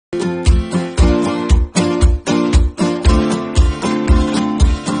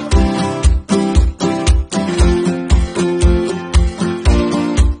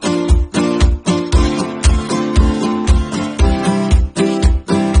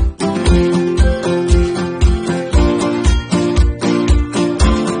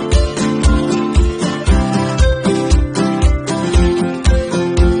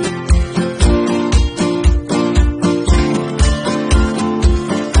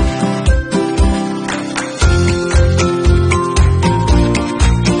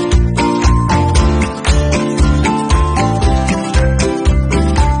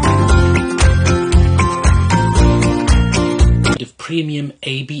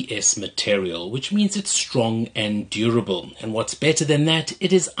ABS material, which means it's strong and durable. And what's better than that,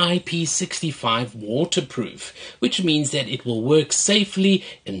 it is IP65 waterproof, which means that it will work safely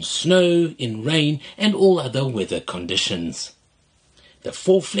in snow, in rain, and all other weather conditions. The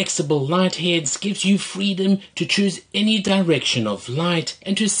 4 flexible light heads gives you freedom to choose any direction of light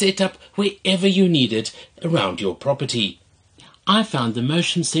and to set up wherever you need it around your property. I found the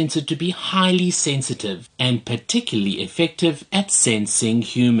motion sensor to be highly sensitive and particularly effective at sensing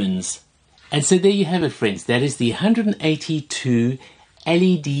humans. And so there you have it, friends. That is the 182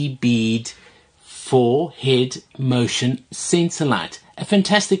 LED bead 4-head motion sensor light. A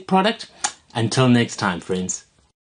fantastic product. Until next time, friends.